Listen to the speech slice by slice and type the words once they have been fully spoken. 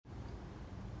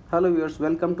Hello viewers,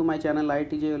 welcome to my channel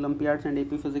IITJ Olympiads and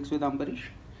AP Physics with Ambarish.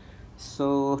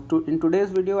 So in today's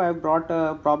video I have brought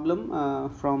a problem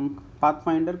from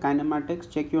Pathfinder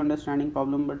Kinematics Check Your Understanding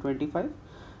problem number 25,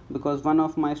 because one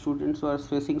of my students was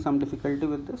facing some difficulty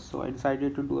with this, so I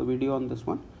decided to do a video on this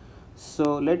one.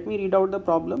 So let me read out the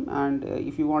problem, and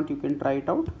if you want you can try it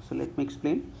out. So let me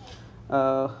explain.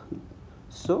 A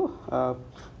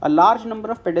large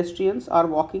number of pedestrians are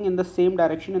walking in the same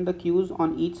direction in the queues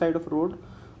on each side of road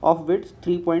of width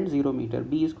 3.0 meter.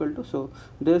 B is equal to, so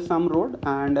there is some road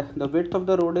and the width of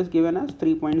the road is given as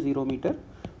 3.0 meter.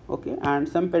 Okay, and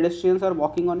some pedestrians are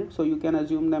walking on it, so you can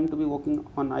assume them to be walking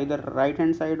on either right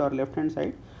hand side or left hand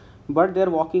side, but they are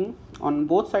walking on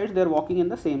both sides, they are walking in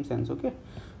the same sense. Okay,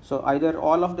 so either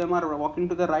all of them are walking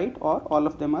to the right or all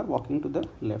of them are walking to the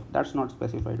left. That's not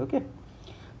specified. Okay,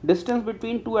 distance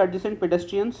between two adjacent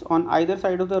pedestrians on either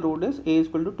side of the road is A is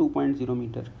equal to 2.0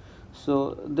 meter.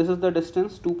 So this is the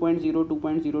distance 2.0,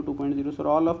 2.0, 2.0. So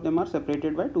all of them are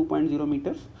separated by 2.0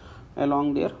 meters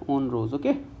along their own rows.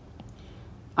 Okay,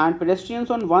 and pedestrians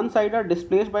on one side are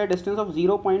displaced by a distance of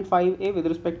 0.5 a with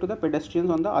respect to the pedestrians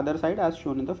on the other side as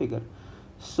shown in the figure.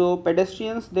 So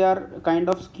pedestrians, they are kind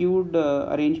of skewed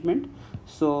arrangement.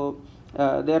 So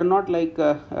they are not like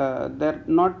they're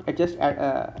not just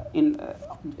in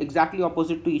exactly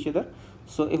opposite to each other.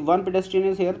 So if one pedestrian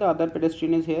is here, the other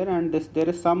pedestrian is here, and there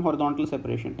is some horizontal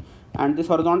separation, and this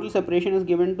horizontal separation is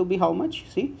given to be how much?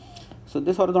 See, so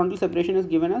this horizontal separation is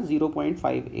given as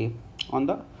 0.5 a on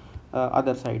the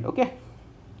other side. Okay,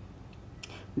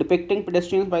 depicting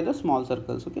pedestrians by the small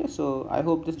circles. Okay, so I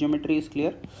hope this geometry is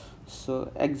clear.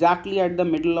 So exactly at the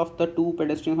middle of the two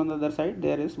pedestrians on the other side,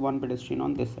 there is one pedestrian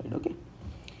on this side. Okay,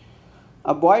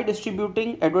 a boy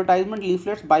distributing advertisement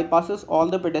leaflets bypasses all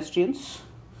the pedestrians.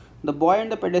 The boy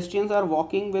and the pedestrians are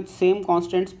walking with same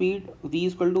constant speed, v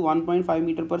is equal to 1.5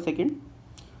 meter per second.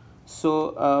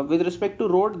 So with respect to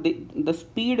road, the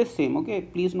speed is same. Okay,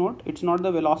 please note, it's not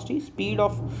the velocity. Speed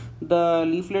of the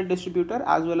leaflet distributor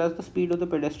as well as the speed of the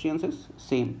pedestrians is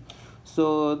same.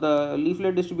 So the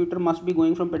leaflet distributor must be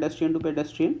going from pedestrian to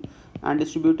pedestrian and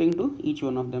distributing to each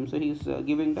one of them. So he's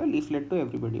giving the leaflet to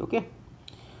everybody. Okay,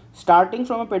 starting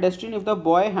from a pedestrian, if the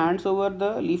boy hands over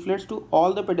the leaflets to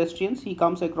all the pedestrians he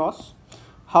comes across,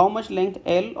 how much length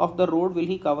L of the road will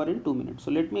he cover in 2 minutes?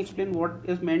 So let me explain what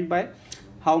is meant by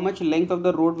how much length of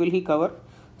the road will he cover.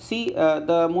 See,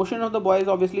 the motion of the boy is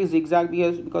obviously zigzag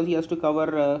because he has to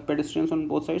cover pedestrians on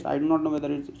both sides. I do not know whether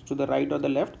it's to the right or the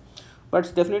left, but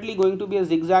it's definitely going to be a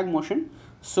zigzag motion.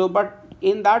 So but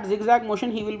in that zigzag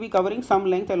motion he will be covering some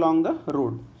length along the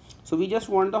road. So we just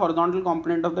want the horizontal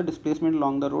component of the displacement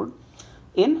along the road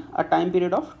in a time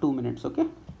period of 2 minutes. Okay,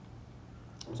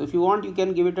 so if you want you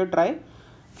can give it a try,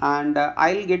 and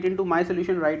I'll get into my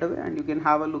solution right away, and you can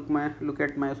have a look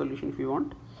at my solution if you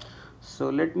want. So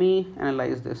let me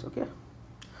analyze this. Okay,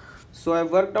 so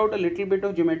I've worked out a little bit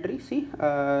of geometry. See,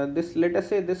 this, let us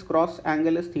say this cross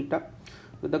angle is theta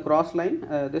with the cross line.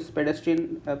 This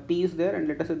pedestrian P is there, and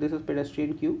let us say this is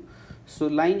pedestrian Q. So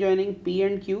line joining P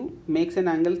and Q makes an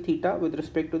angle theta with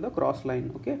respect to the cross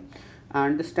line. Okay,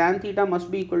 and this tan theta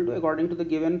must be equal to, according to the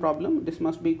given problem, this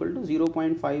must be equal to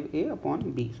 0.5 a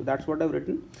upon b. So that's what I've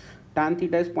written. Tan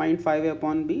theta is 0.5 a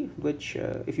upon b, which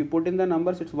if you put in the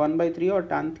numbers, it's 1/3, or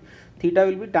tan theta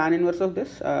will be tan inverse of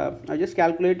this. I just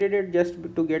calculated it just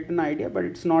to get an idea, but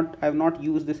it's not, I have not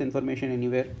used this information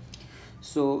anywhere.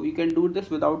 So you can do this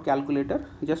without calculator.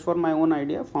 Just for my own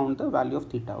idea, found the value of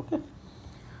theta. Okay,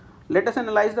 let us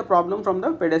analyze the problem from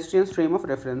the pedestrian's frame of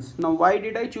reference. Now, why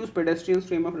did I choose pedestrian's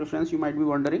frame of reference, you might be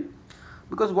wondering.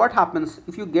 Because what happens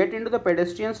if you get into the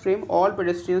pedestrian's frame, all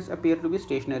pedestrians appear to be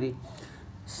stationary.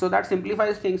 So that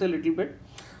simplifies things a little bit.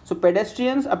 So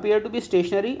pedestrians appear to be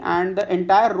stationary and the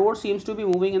entire road seems to be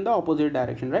moving in the opposite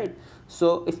direction, right?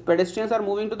 So if pedestrians are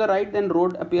moving to the right, then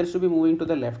road appears to be moving to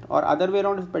the left, or other way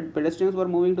around, if pedestrians were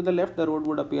moving to the left, the road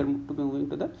would appear to be moving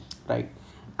to the right.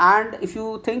 And if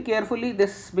you think carefully,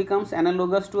 this becomes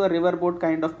analogous to a riverboat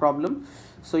kind of problem.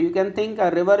 So you can think a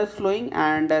river is flowing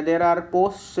and there are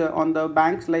posts on the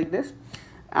banks like this,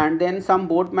 and then some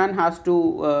boatman has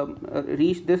to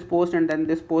reach this post and then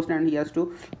this post, and he has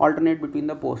to alternate between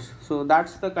the posts. So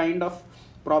that's the kind of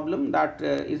problem that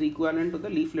is equivalent to the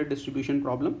leaflet distribution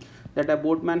problem, that a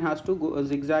boatman has to go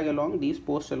zigzag along these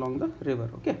posts along the river.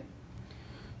 Okay,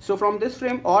 so from this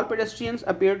frame, all pedestrians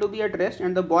appear to be at rest,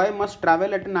 and the boy must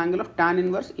travel at an angle of tan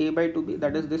inverse a by 2b,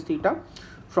 that is this theta,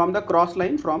 from the cross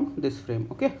line from this frame.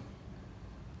 Okay,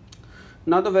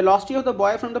 now the velocity of the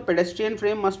boy from the pedestrian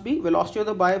frame must be velocity of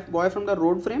the boy from the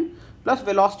road frame plus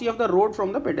velocity of the road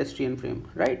from the pedestrian frame,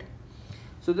 right?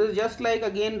 So this is just like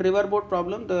again river boat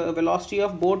problem. The velocity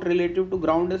of boat relative to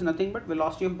ground is nothing but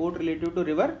velocity of boat relative to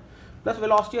river plus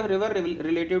velocity of river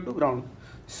relative to ground.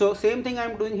 So same thing I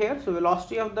am doing here. So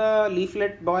velocity of the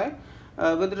leaflet boy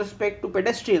with respect to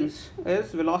pedestrians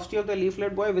is velocity of the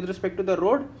leaflet boy with respect to the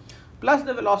road plus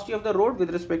the velocity of the road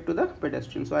with respect to the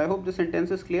pedestrian. So I hope the sentence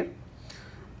is clear.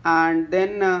 And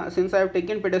then since I have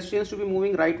taken pedestrians to be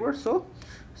moving rightward,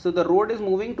 so the road is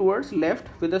moving towards left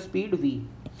with a speed v,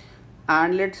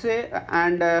 and let's say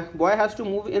boy has to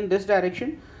move in this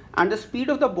direction, and the speed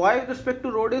of the boy with respect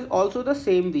to road is also the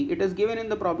same v. It is given in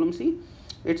the problem. See,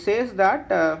 it says that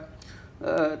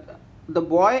the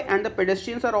boy and the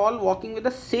pedestrians are all walking with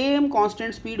the same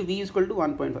constant speed v is equal to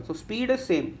 1.5. So speed is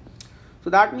same. So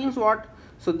that means what?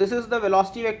 So this is the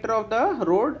velocity vector of the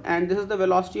road and this is the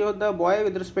velocity of the boy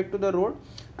with respect to the road,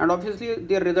 and obviously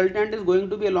the resultant is going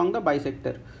to be along the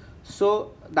bisector.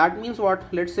 So that means what?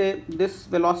 Let's say this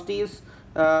velocity is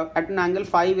at an angle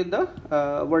phi with the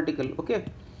vertical. Okay,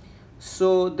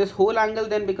 so this whole angle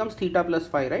then becomes theta plus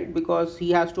phi, right? Because he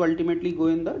has to ultimately go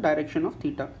in the direction of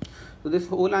theta. So this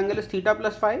whole angle is theta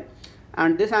plus phi,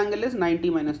 and this angle is 90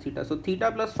 minus theta. So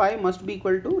theta plus phi must be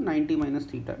equal to 90 minus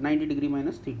theta, 90 degree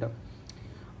minus theta.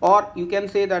 Or you can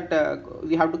say that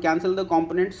we have to cancel the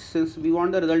components since we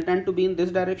want the resultant to be in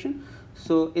this direction.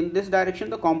 So in this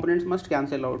direction the components must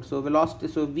cancel out. So velocity,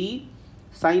 so v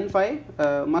sine phi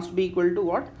must be equal to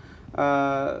what?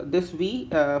 This v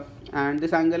and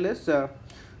this angle is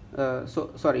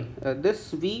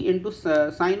this v into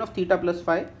sine of theta plus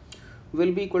phi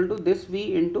will be equal to this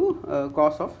v into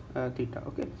cos of theta.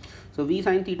 Okay, so v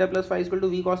sine theta plus phi is equal to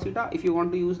v cos theta. If you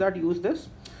want to use that, use this,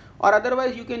 or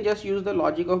otherwise you can just use the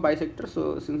logic of bisector.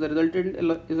 So since the resultant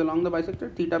is along the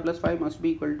bisector, theta plus phi must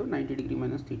be equal to 90 degree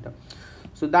minus theta.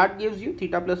 So that gives you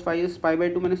theta plus phi is pi by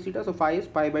 2 minus theta, so phi is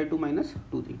pi by 2 minus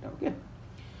 2 theta. Okay,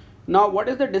 now what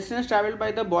is the distance traveled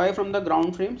by the boy from the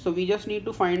ground frame? So we just need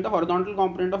to find the horizontal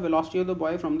component of velocity of the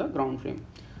boy from the ground frame.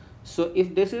 So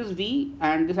if this is v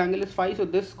and this angle is phi, so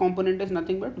this component is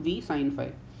nothing but v sine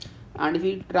phi, and if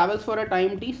he travels for a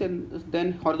time t,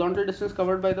 then horizontal distance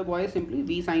covered by the boy is simply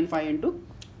v sine phi into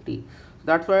t. So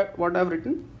that's what I've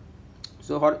written.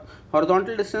 So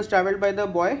horizontal distance traveled by the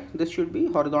boy, this should be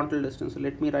horizontal distance. So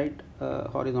let me write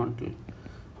horizontal.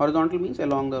 Horizontal means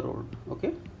along the road.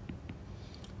 Okay,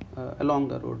 along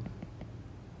the road.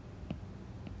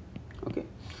 Okay,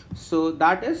 so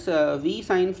that is v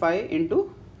sine phi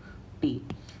into t,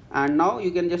 and now you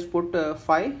can just put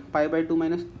phi pi by 2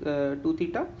 minus 2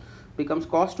 theta becomes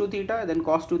cos 2 theta. Then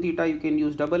cos 2 theta you can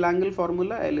use double angle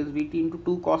formula, L is Vt into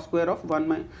 2 cos square of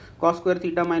 1 cos square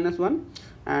theta minus 1,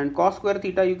 and cos square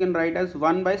theta you can write as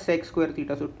 1 by sec square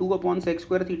theta. So 2 upon sec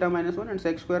square theta minus 1, and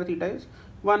sec square theta is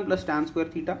 1 plus tan square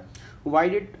theta. Why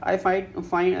did I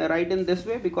write in this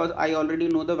way? Because I already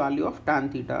know the value of tan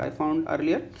theta I found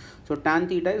earlier. So tan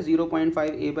theta is 0.5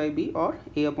 a by b or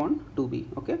a upon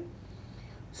 2b. Okay,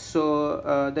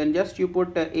 so then just you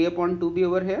put a upon 2b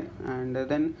over here, and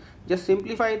then just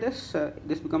simplify this.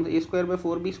 This becomes a square by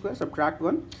 4b square, subtract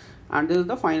 1, and this is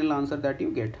the final answer that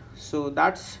you get. So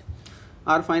that's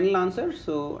our final answer.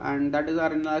 So, and that is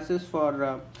our analysis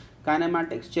for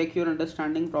kinematics. Check your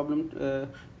understanding problem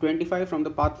 25 from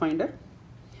the Pathfinder.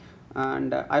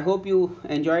 And I hope you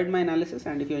enjoyed my analysis,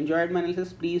 and if you enjoyed my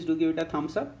analysis, please do give it a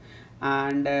thumbs up,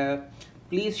 and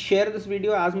please share this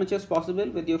video as much as possible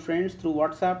with your friends through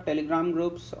WhatsApp, Telegram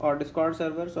groups, or Discord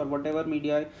servers, or whatever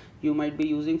media you might be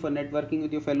using for networking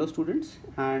with your fellow students.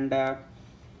 And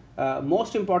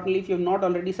most importantly, if you have not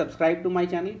already subscribed to my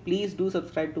channel, please do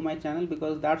subscribe to my channel,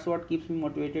 because that's what keeps me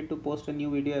motivated to post a new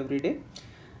video every day.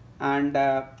 And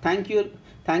thank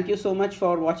you so much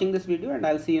for watching this video, and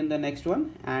I'll see you in the next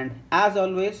one. And as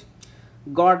always,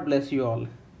 God bless you all.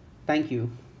 Thank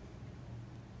you.